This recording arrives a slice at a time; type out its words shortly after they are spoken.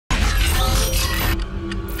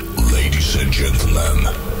and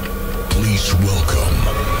gentlemen, please welcome.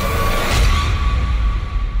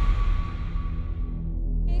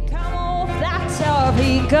 Come on, that's all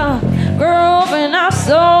he got. Grooving our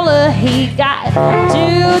soul, he got.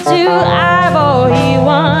 Due eyeball, he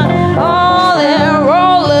won. All in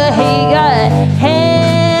roller, he got.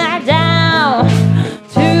 Hand down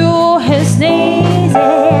to his knees.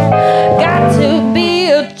 Yeah. Got to be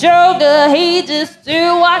a joker, he just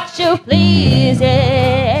do what you please. Yeah.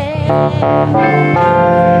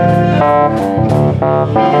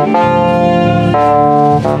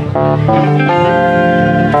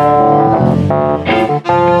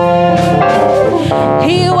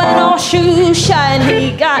 He went on shoe shine,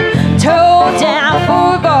 he got toe down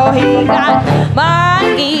football, he got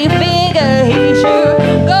monkey finger, he sure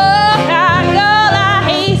go like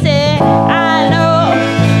he said, I know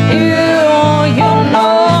you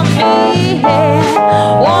know me.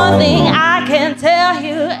 One thing I can tell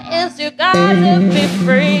you is you got to be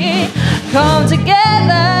free. Come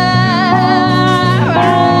together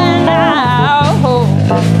right now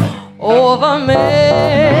over me.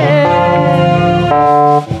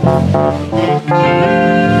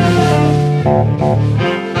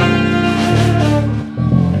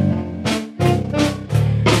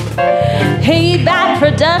 He got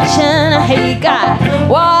production, he got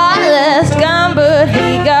wireless gun, but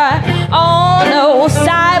he got all no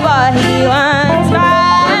cyber. He runs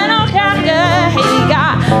spinal cracker, he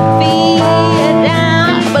got feet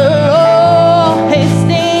down below his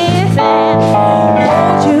knees, and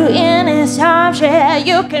hold you in his arms, yeah,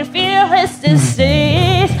 you can feel his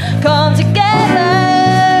disease. Come together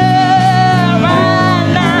right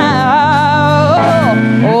now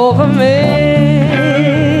over me.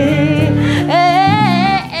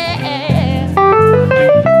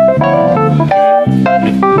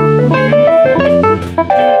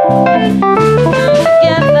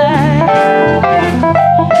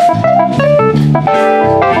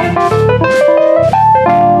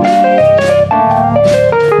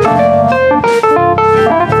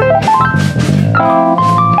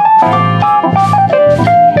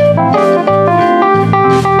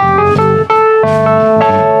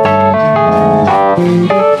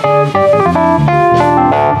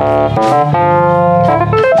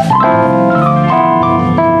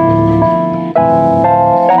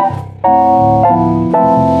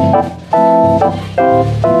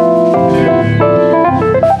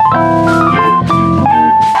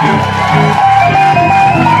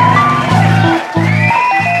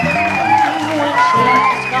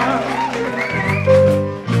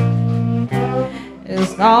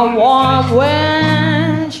 It's not warm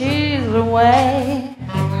when she's away,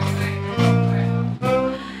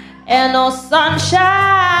 and no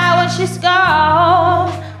sunshine when she's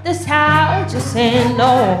gone. This house just ain't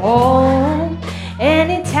no home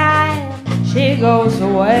anytime she goes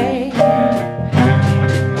away.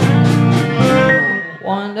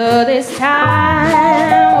 Wonder this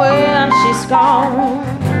time when she's gone.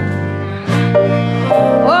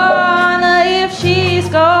 Wonder if she's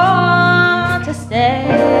gone to stay.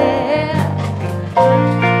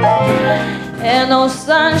 And no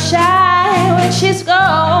sunshine when she's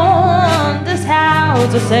gone. This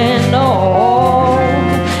house just ain't no home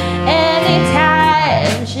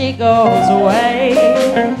anytime she goes away.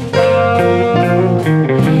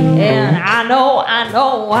 And I know,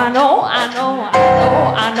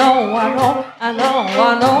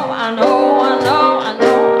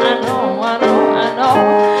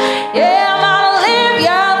 yeah, I'm gonna live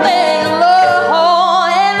your thing alone.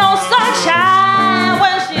 Ain't no sunshine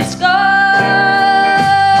when she's gone.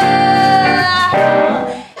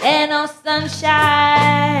 Ain't no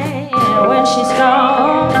sunshine when she's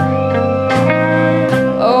gone.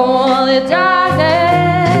 Oh, the darkness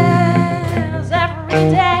every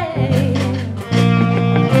day.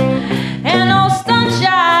 Ain't no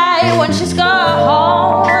sunshine when she's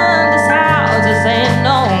gone. This house just ain't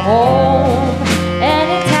no home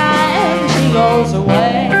anytime she goes away.